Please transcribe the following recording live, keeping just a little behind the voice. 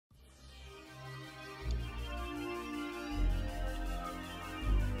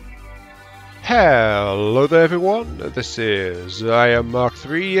Hello there everyone, this is I am Mark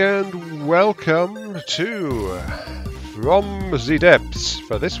III and welcome to From the Depths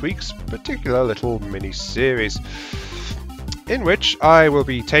for this week's particular little mini-series in which I will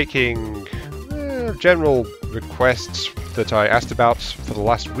be taking general requests that I asked about for the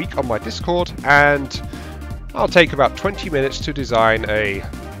last week on my Discord, and I'll take about 20 minutes to design a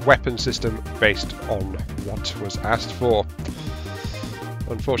weapon system based on what was asked for.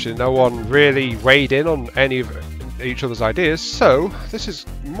 Unfortunately, no one really weighed in on any of each other's ideas, so this is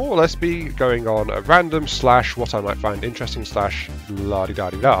more or less be going on a random slash what I might find interesting slash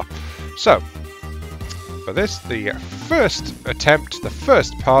la-di-da-di-da. So, for this, the first attempt, the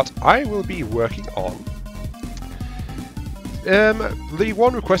first part, I will be working on the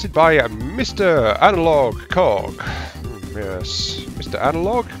one requested by Mr. Analog Cog. Yes, Mr.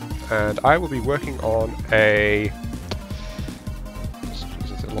 Analog, and I will be working on a...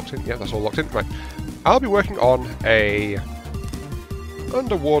 locked in? Yeah, that's all locked in. Right. I'll be working on a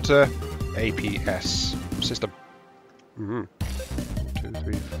underwater APS system. 2,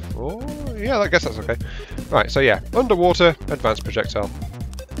 3, 4. Yeah, I guess that's okay. Right, so yeah, underwater advanced projectile.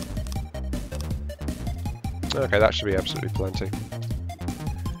 Okay, that should be absolutely plenty.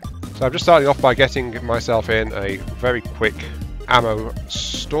 So I'm just starting off by getting myself in a very quick ammo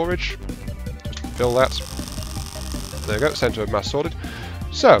storage. Just fill that. There we go, center of mass sorted.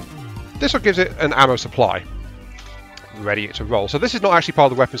 So, this one gives it an ammo supply, ready to roll. So this is not actually part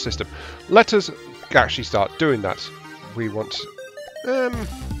of the weapon system. Let us actually start doing that. We want,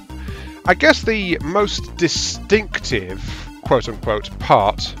 I guess the most distinctive, quote-unquote,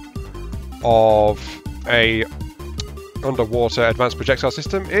 part of a underwater advanced projectile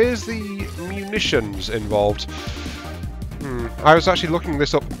system is the munitions involved. I was actually looking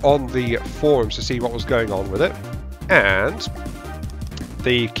this up on the forums to see what was going on with it, and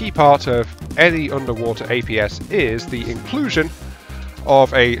the key part of any underwater APS is the inclusion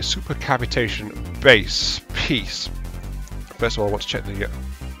of a supercavitation base piece. First of all, I want to check the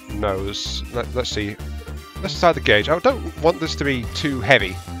nose. Let's see. Let's decide the gauge. I don't want this to be too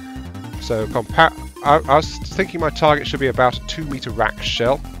heavy. So I was thinking my target should be about a 2-meter rack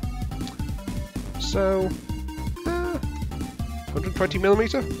shell. So 120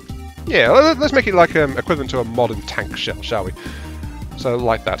 millimeter. Yeah, let's make it like equivalent to a modern tank shell, shall we? So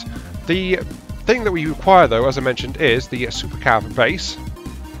like that. The thing that we require though, as I mentioned, is the supercav base,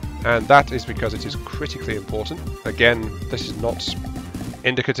 and that is because it is critically important. Again, this is not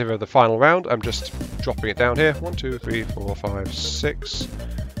indicative of the final round, I'm just dropping it down here. 1, 2, 3, 4, 5, 6.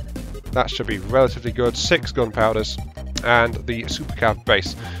 That should be relatively good. 6 gunpowders and the supercav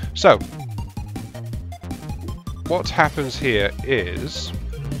base. So, what happens here is...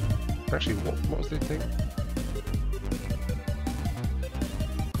 Actually, what was the thing?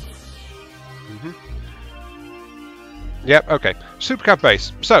 Yep, okay. Supercav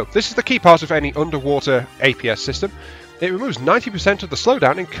base. So, this is the key part of any underwater APS system. It removes 90% of the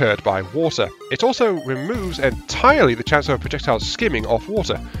slowdown incurred by water. It also removes entirely the chance of a projectile skimming off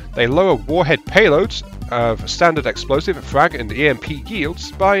water. They lower warhead payloads of standard explosive, frag, and EMP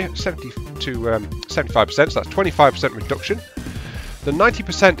yields by 70 to 75%, so that's 25% reduction. The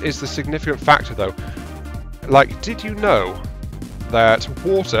 90% is the significant factor though. Like, did you know that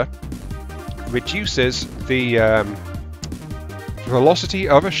water reduces the velocity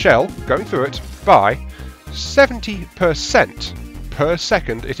of a shell going through it by 70% per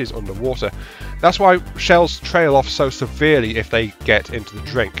second it is underwater. That's why shells trail off so severely if they get into the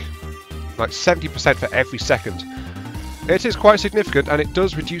drink. Like 70% for every second. It is quite significant, and it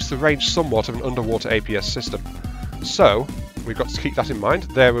does reduce the range somewhat of an underwater APS system. So, we've got to keep that in mind.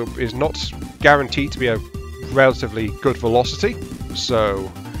 There is not guaranteed to be a relatively good velocity,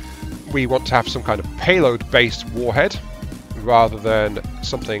 so we want to have some kind of payload-based warhead rather than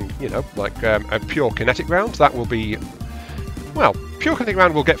something, you know, like a pure kinetic round. That will be... Well, pure kinetic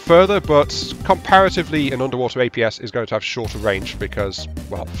round will get further, but comparatively an underwater APS is going to have shorter range because,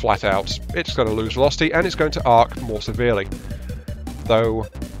 well, flat out, it's going to lose velocity and it's going to arc more severely. Though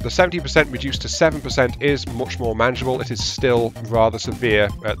the 70% reduced to 7% is much more manageable, it is still rather severe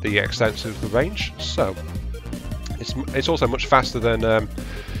at the extent of the range, so it's also much faster than...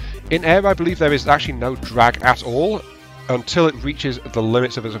 in air, I believe there is actually no drag at all until it reaches the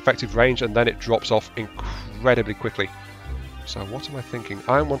limits of its effective range, and then it drops off incredibly quickly. So what am I thinking?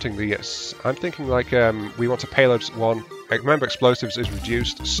 I'm thinking like we want a payload one. Remember, explosives is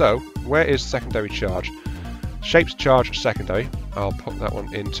reduced. So where is secondary charge? Shaped charge secondary. I'll put that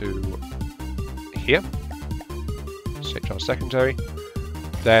one into here. Shaped charge secondary.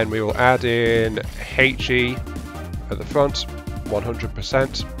 Then we will add in HE at the front,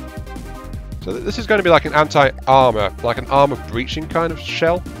 100%. So this is going to be like an anti-armor, like an armor breaching kind of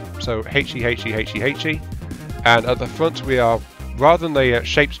shell. So HE, HE, HE, HE. And at the front we are, rather than the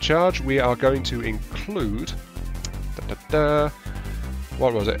shaped charge, we are going to include,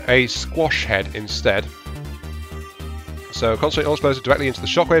 what was it, a squash head instead. So concentrate all explosive directly into the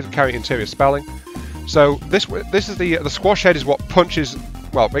shockwave and carry interior spalling. So this is the squash head is what punches,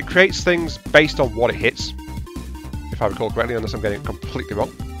 well, it creates things based on what it hits, if I recall correctly, unless I'm getting it completely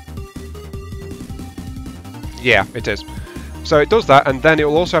wrong. Yeah, it is. So it does that, and then it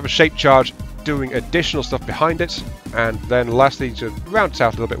will also have a shape charge doing additional stuff behind it, and then lastly, to round it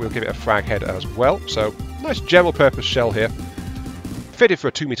out a little bit, we'll give it a frag head as well. So nice general purpose shell here, fitted for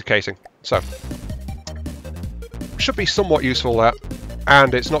a 2-meter casing. So should be somewhat useful that,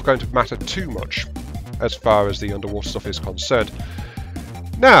 and it's not going to matter too much as far as the underwater stuff is concerned.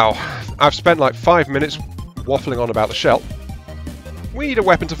 Now, I've spent like 5 minutes waffling on about the shell. We need a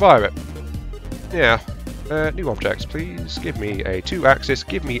weapon to fire it. Yeah. New objects, please. Give me a 2-axis.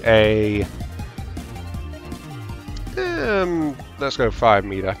 Give me a... let's go 5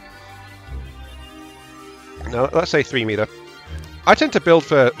 meter. No, let's say 3 meter. I tend to build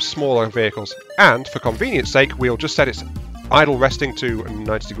for smaller vehicles, and for convenience sake, we'll just set its idle resting to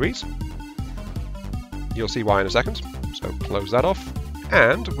 90 degrees. You'll see why in a second. So close that off.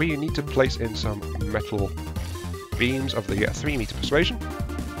 And we need to place in some metal beams of the 3-meter persuasion.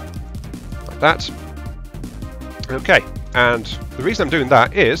 Like that. Okay, and the reason I'm doing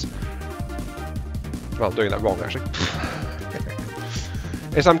that is... well, I'm doing that wrong, actually.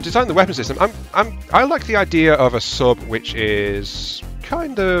 is I'm designing the weapon system. I like the idea of a sub which is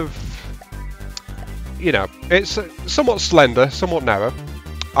kind of... you know, it's somewhat slender, somewhat narrow.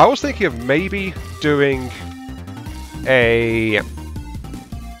 I was thinking of maybe doing a...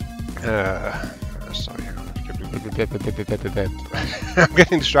 sorry, I'm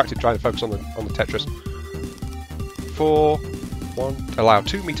getting distracted trying to focus on the Tetris. 4, 1, allow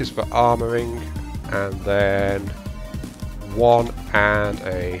 2 meters for armoring, and then 1 and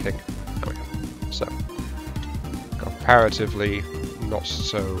a thing. There we go. So, comparatively not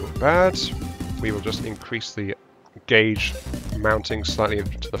so bad. We will just increase the gauge mounting slightly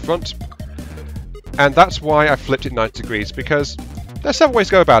to the front. And that's why I flipped it 90 degrees, because there's several ways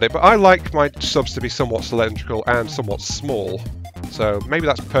to go about it, but I like my subs to be somewhat cylindrical and somewhat small. So maybe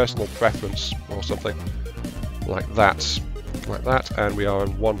that's personal preference or something. Like that, and we are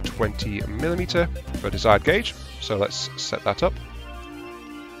on 120mm for desired gauge, so let's set that up,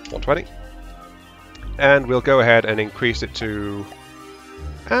 120, and we'll go ahead and increase it to,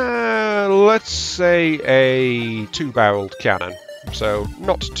 let's say a 2-barreled cannon, so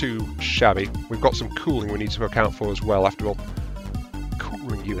not too shabby. We've got some cooling we need to account for as well, after all.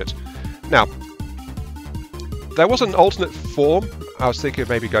 Cooling unit. Now, there was an alternate form I was thinking of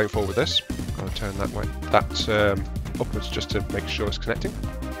maybe going forward with this. I'll turn that way, upwards just to make sure it's connecting.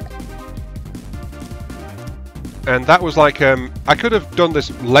 And that was like, I could have done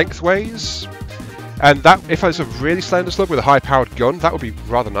this lengthways, and that, if I was a really slender slug with a high-powered gun, that would be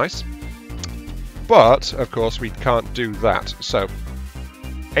rather nice. But, of course, we can't do that. So,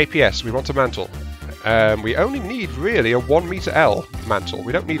 APS, we want a mantle. We only need, really, a 1-meter L mantle.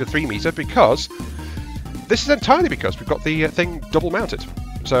 We don't need a 3-meter, because... this is entirely because we've got the thing double-mounted.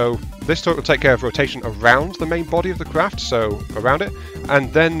 So this turret will take care of rotation around the main body of the craft, so around it.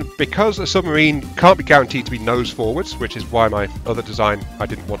 And then because a submarine can't be guaranteed to be nose forwards, which is why my other design I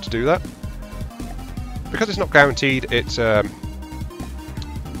didn't want to do that. Because it's not guaranteed, it's well,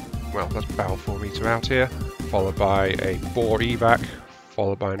 that's about 4 meter out here, followed by a bore evac,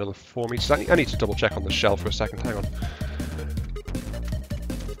 followed by another 4 meters. I need to double check on the shell for a second. Hang on.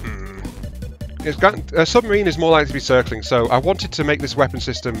 A submarine is more likely to be circling, so I wanted to make this weapon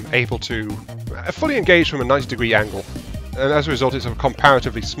system able to fully engage from a 90-degree angle. And as a result, it's a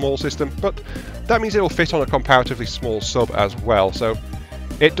comparatively small system, but that means it will fit on a comparatively small sub as well, so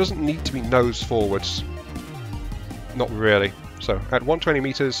it doesn't need to be nose forwards. Not really. So at 120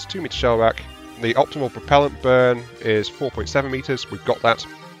 meters, 2 meter shell rack, the optimal propellant burn is 4.7 meters, we've got that.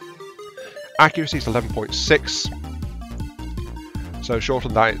 Accuracy is 11.6. So shorter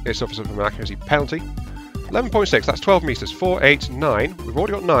than that, it suffers from an accuracy penalty. 11.6, that's 12 meters. 4, 8, 9. We've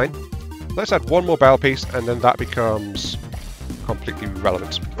already got 9. Let's add 1 more barrel piece, and then that becomes completely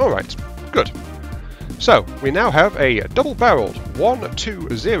relevant. Alright, good. So, we now have a double-barreled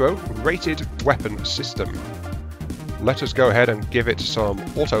 1-2-0 rated weapon system. Let us go ahead and give it some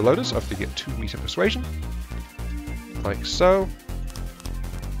auto-loaders of the 2-meter persuasion. Like so.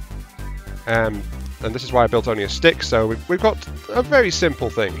 And this is why I built only a stick, so we've got a very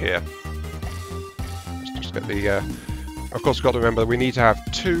simple thing here. Let's just get the of course, we've got to remember that we need to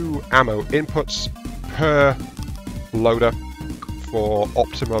have 2 ammo inputs per loader for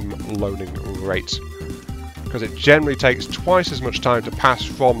optimum loading rate. Because it generally takes twice as much time to pass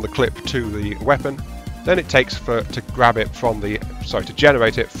from the clip to the weapon than it takes to grab it from the, to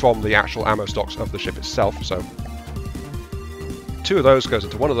generate it from the actual ammo stocks of the ship itself. So 2 of those goes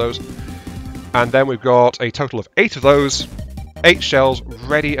into 1 of those, and then we've got a total of 8 of those, 8 shells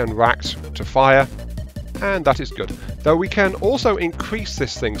ready and racked to fire, and that is good. Though we can also increase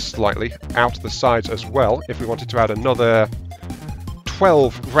this thing slightly out the sides as well if we wanted to add another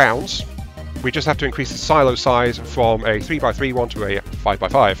 12 rounds. We just have to increase the silo size from a 3x3 one to a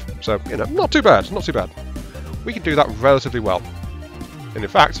 5x5. So, you know, not too bad, not too bad. We can do that relatively well. And in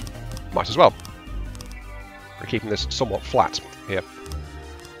fact, might as well. We're keeping this somewhat flat here.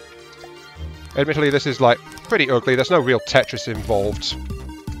 Admittedly, this is like pretty ugly. There's no real Tetris involved.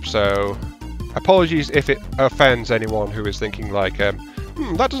 So, apologies if it offends anyone who is thinking like,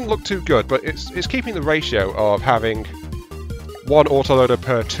 that doesn't look too good. But it's keeping the ratio of having 1 autoloader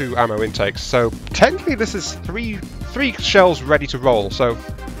per 2 ammo intakes. So technically this is three shells ready to roll. So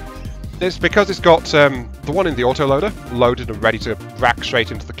it's because it's got the one in the autoloader loaded and ready to rack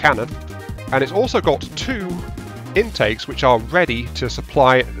straight into the cannon, and it's also got 2 intakes which are ready to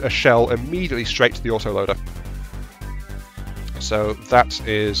supply a shell immediately straight to the autoloader. So that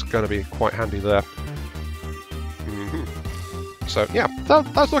is going to be quite handy there. So yeah,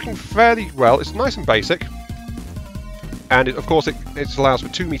 that's looking fairly well. It's nice and basic. And of course it allows for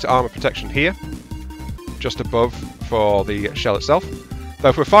 2 meter armor protection here, just above for the shell itself.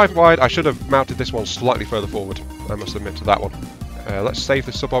 Though for 5 wide, I should have mounted this one slightly further forward, I must admit to that one. Let's save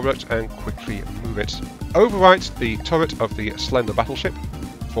the sub-object and quickly move it. Overwrite the turret of the slender battleship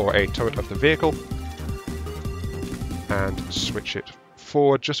for a turret of the vehicle, and switch it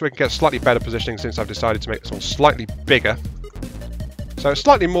forward just so we can get slightly better positioning, since I've decided to make this one slightly bigger. So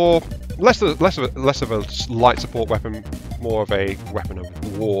slightly more, less of a light support weapon, more of a weapon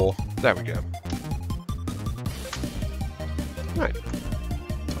of war. There we go. Right,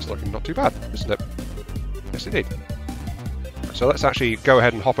 that's looking not too bad, isn't it? Yes, indeed. So let's actually go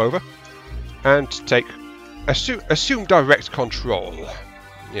ahead and hop over and take assume direct control.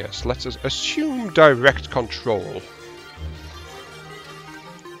 Yes, let's assume direct control.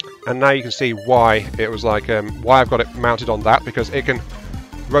 And now you can see why it was like, why I've got it mounted on that, because it can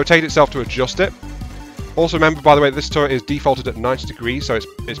rotate itself to adjust it. Also remember, by the way, this turret is defaulted at 90 degrees, so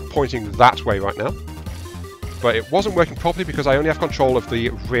it's pointing that way right now. But it wasn't working properly because I only have control of the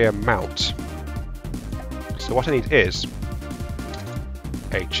rear mount. So what I need is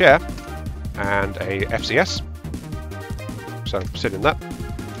a chair and a FCS. So sit in that.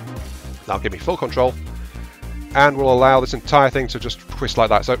 That'll give me full control, and will allow this entire thing to just twist like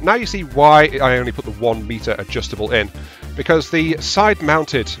that. So now you see why I only put the 1 meter adjustable in, because the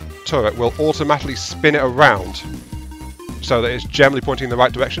side-mounted turret will automatically spin it around so that it's generally pointing in the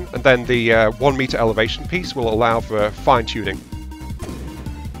right direction, and then the 1 meter elevation piece will allow for fine-tuning.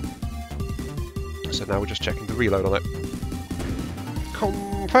 So now we're just checking the reload on it.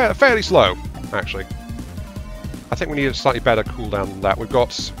 Fairly slow, actually. I think we need a slightly better cooldown than that. We've got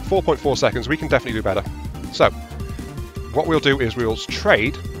 4.4 seconds, we can definitely do better. So, what we'll do is we'll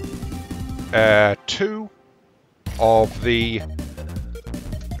trade 2 of the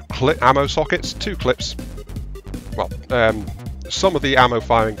ammo sockets, 2 clips, well, some of the ammo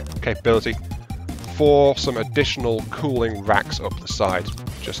firing capability for some additional cooling racks up the side,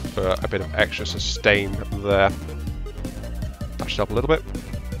 just for a bit of extra sustain there. Dash it up a little bit.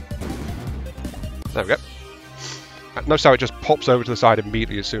 There we go. Notice how it just pops over to the side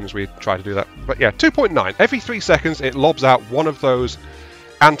immediately as soon as we try to do that. But yeah, 2.9. Every 3 seconds it lobs out one of those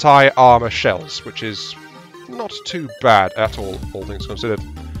anti-armor shells, which is not too bad at all things considered.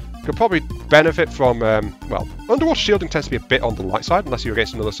 Could probably benefit from, well, underwater shielding tends to be a bit on the light side, unless you're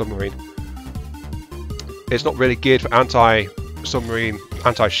against another submarine. It's not really geared for anti-submarine,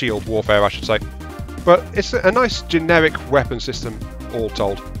 anti-shield warfare, I should say. But it's a nice generic weapon system, all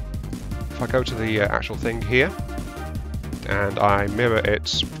told. If I go to the actual thing here, and I mirror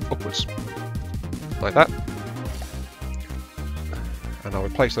it upwards, like that, and I'll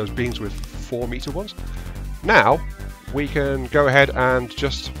replace those beams with 4 meter ones. Now we can go ahead and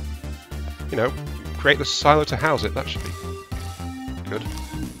just, you know, create the silo to house it. That should be good,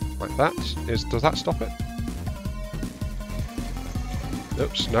 like that. Does that stop it?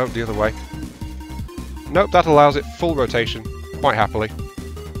 Oops, no, the other way. Nope, that allows it full rotation quite happily.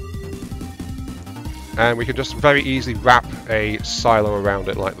 And we can just very easily wrap a silo around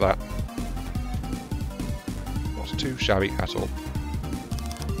it like that. Not too shabby at all.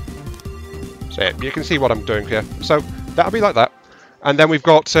 So yeah, you can see what I'm doing here. So that'll be like that. And then we've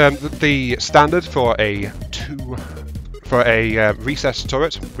got the standard for a recessed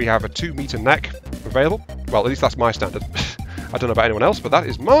turret. We have a 2-meter neck available. Well, at least that's my standard. I don't know about anyone else, but that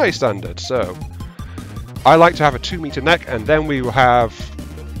is my standard. So I like to have a 2-meter neck, and then we will have.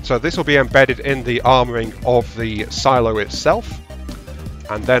 So this will be embedded in the armouring of the silo itself.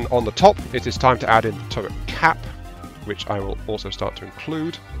 And then on the top, it is time to add in the turret cap, which I will also start to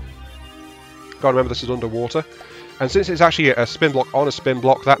include. Got to remember this is underwater. And since it's actually a spin block on a spin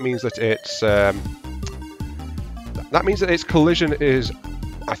block, that means that its collision is,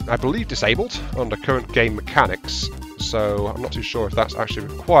 I believe, disabled under current game mechanics. So I'm not too sure if that's actually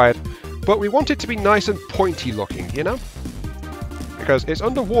required. But we want it to be nice and pointy looking, you know? Because it's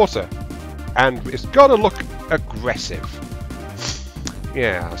underwater, and it's got to look aggressive.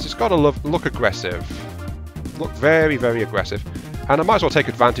 Yeah, it's just got to look aggressive. Look very, very aggressive. And I might as well take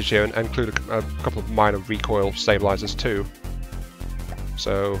advantage here and include a couple of minor recoil stabilizers too.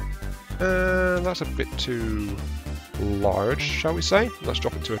 So, that's a bit too large, shall we say? Let's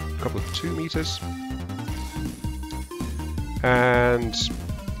drop it to a couple of 2 meters. And,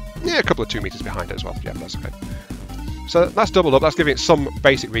 yeah, a couple of 2 meters behind it as well. Yeah, that's okay. So that's doubled up, that's giving it some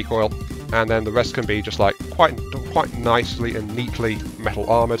basic recoil, and then the rest can be just like quite nicely and neatly metal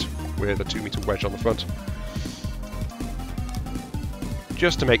armoured with a 2-meter wedge on the front.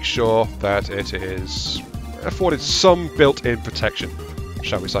 Just to make sure that it is afforded some built-in protection,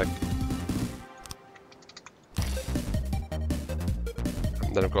 shall we say.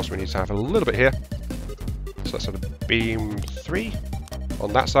 And then of course we need to have a little bit here. So that's sort of beam 3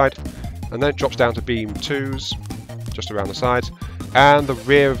 on that side, and then it drops down to beam 2s. Just around the sides, and the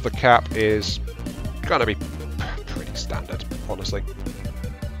rear of the cap is gonna be pretty standard, honestly.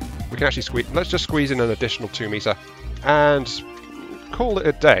 We can actually squeeze. Let's just squeeze in an additional 2 meter and call it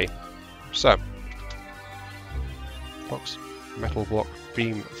a day. So, box, metal block,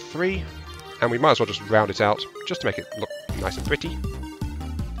 beam 3, and we might as well just round it out just to make it look nice and pretty.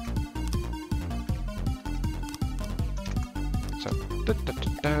 So,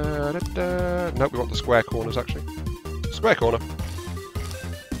 nope, we want the square corners actually. Square corner.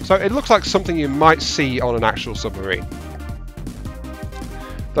 So it looks like something you might see on an actual submarine.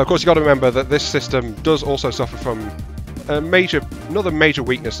 Though of course you've got to remember that this system does also suffer from another major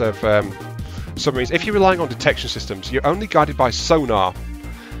weakness of submarines. If you're relying on detection systems, you're only guided by sonar.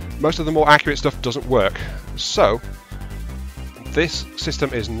 Most of the more accurate stuff doesn't work. So this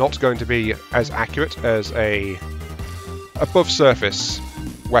system is not going to be as accurate as a above surface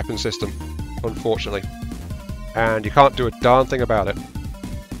weapon system, unfortunately. And you can't do a darn thing about it.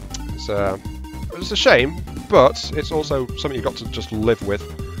 It's a shame, but it's also something you've got to just live with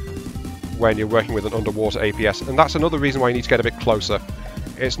when you're working with an underwater APS. And that's another reason why you need to get a bit closer.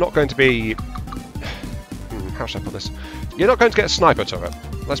 It's not going to be... how should I put this? You're not going to get a sniper turret.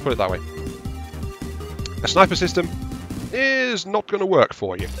 Let's put it that way. A sniper system is not going to work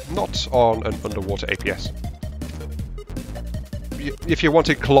for you. Not on an underwater APS. If you're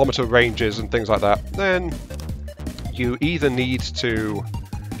wanting kilometer ranges and things like that, then you either need to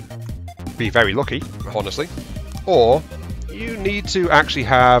be very lucky, honestly, or you need to actually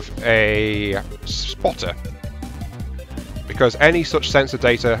have a spotter, because any such sensor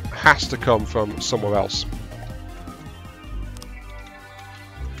data has to come from somewhere else.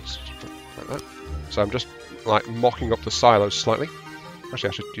 Like that. So I'm just like mocking up the silos slightly. Actually,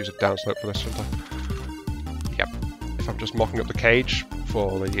 I should use a downslope for this, shouldn't I? Yep. If I'm just mocking up the cage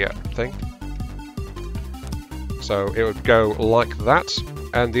for the thing. So it would go like that,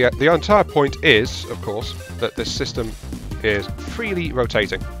 and the entire point is, of course, that this system is freely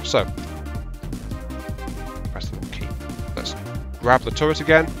rotating. So, press the little key. Let's grab the turret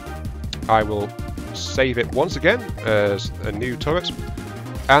again. I will save it once again as a new turret,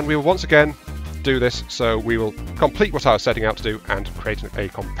 and we will once again do this. So we will complete what I was setting out to do and create a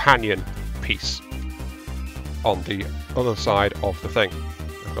companion piece on the other side of the thing.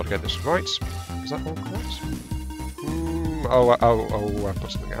 I've got to get this right. Is that all correct? I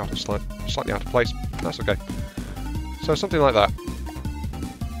put something out of slightly out of place. That's okay. So something like that.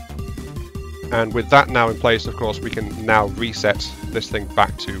 And with that now in place, of course, we can now reset this thing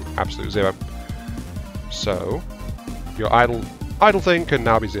back to absolute 0. So your idle thing can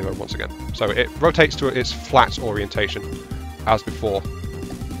now be 0 once again. So it rotates to its flat orientation as before.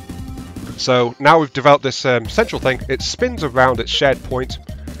 So now we've developed this central thing. It spins around its shared point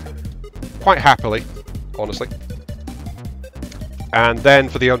quite happily, honestly. And then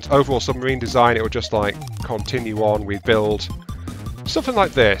for the overall submarine design, it would just like continue on. We build something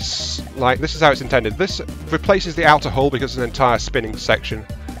like this. Like, this is how it's intended. This replaces the outer hull because it's an entire spinning section.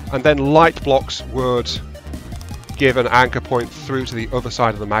 And then light blocks would give an anchor point through to the other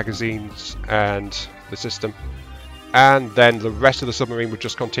side of the magazines and the system, and then the rest of the submarine would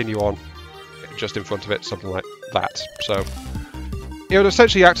just continue on just in front of it, something like that. So it would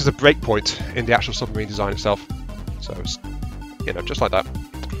essentially act as a breakpoint in the actual submarine design itself. So it's, you know, just like that.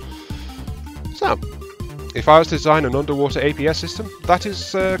 So if I was to design an underwater APS system, that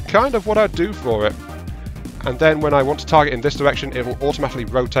is kind of what I'd do for it. And then when I want to target in this direction, it will automatically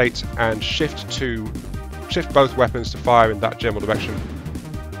rotate and shift both weapons to fire in that general direction.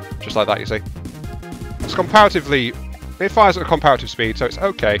 Just like that, you see. It's comparatively... it fires at a comparative speed, so it's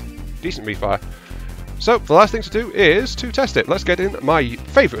okay. Decent refire. So, the last thing to do is to test it. Let's get in my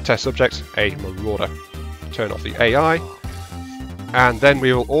favourite test subject, a Marauder. Turn off the AI. And then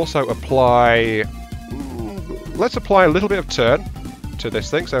we will also apply... let's apply a little bit of turn to this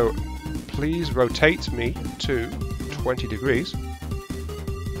thing. So, please rotate me to 20 degrees.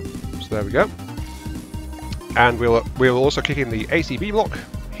 So, there we go. And we'll also kick in the ACB block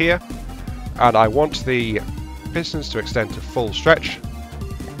here. And I want the pistons to extend to full stretch,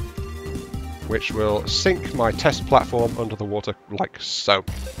 which will sink my test platform under the water like so.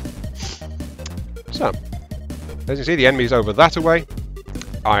 So, as you see, the enemy's over that away.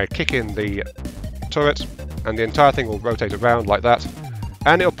 I kick in the turret, and the entire thing will rotate around like that,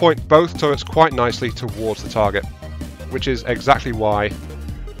 and it'll point both turrets quite nicely towards the target, which is exactly why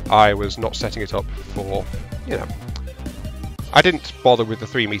I was not setting it up for, you know, I didn't bother with the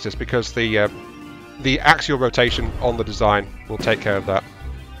 3 meters because the axial rotation on the design will take care of that.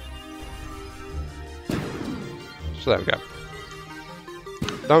 So there we go.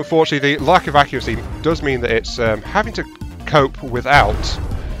 Now, unfortunately, the lack of accuracy does mean that it's having to cope without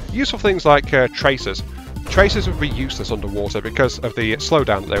useful things like tracers. Tracers would be useless underwater because of the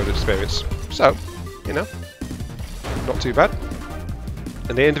slowdown that they would experience. So, you know, not too bad.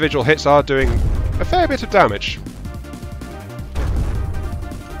 And the individual hits are doing a fair bit of damage.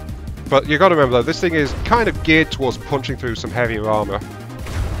 But you've got to remember though, this thing is kind of geared towards punching through some heavier armour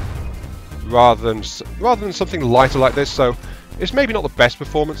rather than something lighter like this, so it's maybe not the best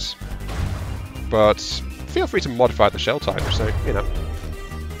performance, but feel free to modify the shell type, so, you know.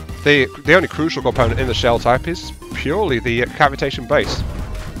 The only crucial component in the shell type is purely the cavitation base.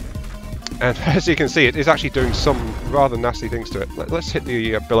 And as you can see, it is actually doing some rather nasty things to it. Let's hit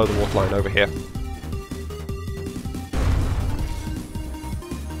the below the waterline over here.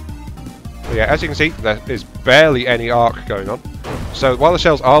 Yeah, as you can see, there is barely any arc going on. So while the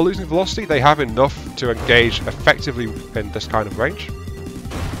shells are losing velocity, they have enough to engage effectively in this kind of range.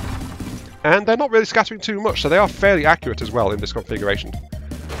 And they're not really scattering too much, so they are fairly accurate as well in this configuration.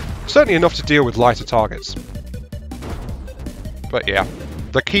 Certainly enough to deal with lighter targets. But yeah,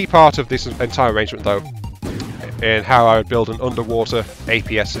 the key part of this entire arrangement though, in how I would build an underwater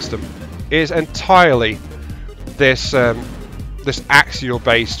APS system, is entirely this this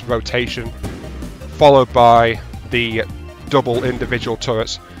axial-based rotation, followed by the double individual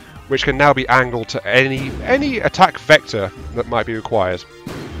turrets, which can now be angled to any attack vector that might be required.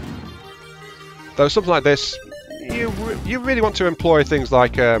 Though something like this, you really want to employ things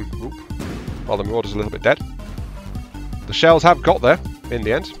like, well, the Marauder's a little bit dead. The shells have got there in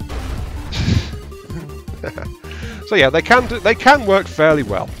the end. So yeah, they can work fairly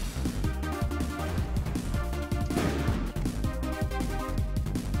well.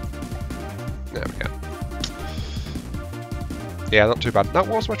 There we go. Yeah, not too bad. Now,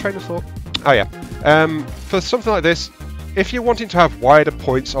 what was my train of thought? Oh yeah. For something like this, if you're wanting to have wider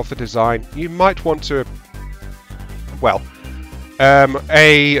points of the design, you might want to... well,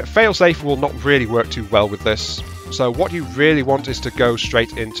 a failsafe will not really work too well with this. So what you really want is to go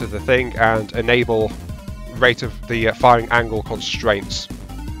straight into the thing and enable rate of the firing angle constraints.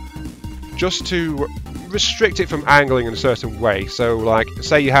 Just to restrict it from angling in a certain way. So like,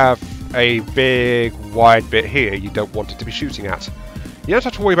 say you have a big wide bit here you don't want it to be shooting at. You don't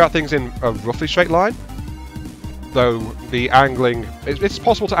have to worry about things in a roughly straight line. Though the angling, it's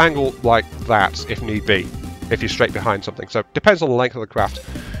possible to angle like that if need be, if you're straight behind something. So it depends on the length of the craft.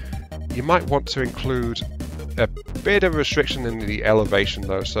 You might want to include a bit of restriction in the elevation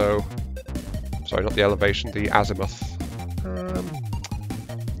though, so... sorry, not the elevation, the azimuth.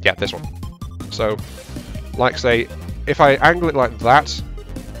 Yeah, this one. So, like say, if I angle it like that,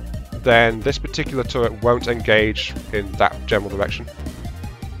 then this particular turret won't engage in that general direction.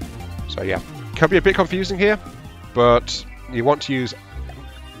 So yeah, can be a bit confusing here, but you want to use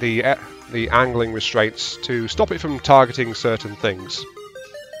the angling restraints to stop it from targeting certain things.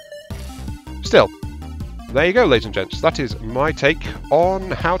 Still, there you go, ladies and gents. That is my take on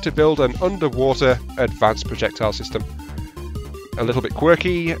how to build an underwater advanced projectile system. a little bit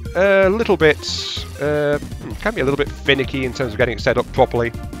quirky, a little bit... can be a little bit finicky in terms of getting it set up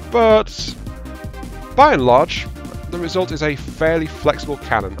properly, but by and large, the result is a fairly flexible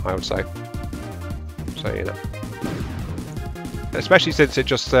cannon, I would say. So, you know. Especially since it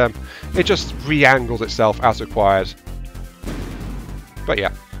just re-angles itself as required. But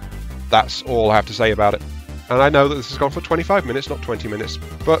yeah, that's all I have to say about it. And I know that this has gone for 25 minutes, not 20 minutes,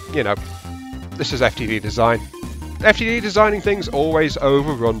 but, you know, this is FTD design. FTD designing things always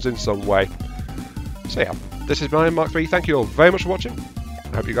overruns in some way. So yeah, this is Brian Mark III. Thank you all very much for watching.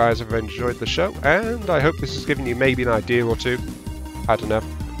 I hope you guys have enjoyed the show, and I hope this has given you maybe an idea or two. I don't know.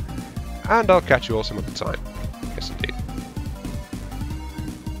 And I'll catch you all some other time. Yes, indeed.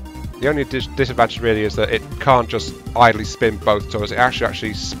 The only disadvantage really is that it can't just idly spin both turrets. It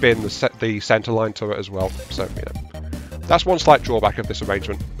actually spin the centerline turret as well. So, you know, that's one slight drawback of this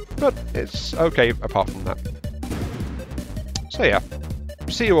arrangement. But it's okay apart from that. So yeah,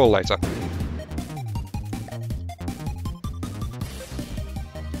 see you all later.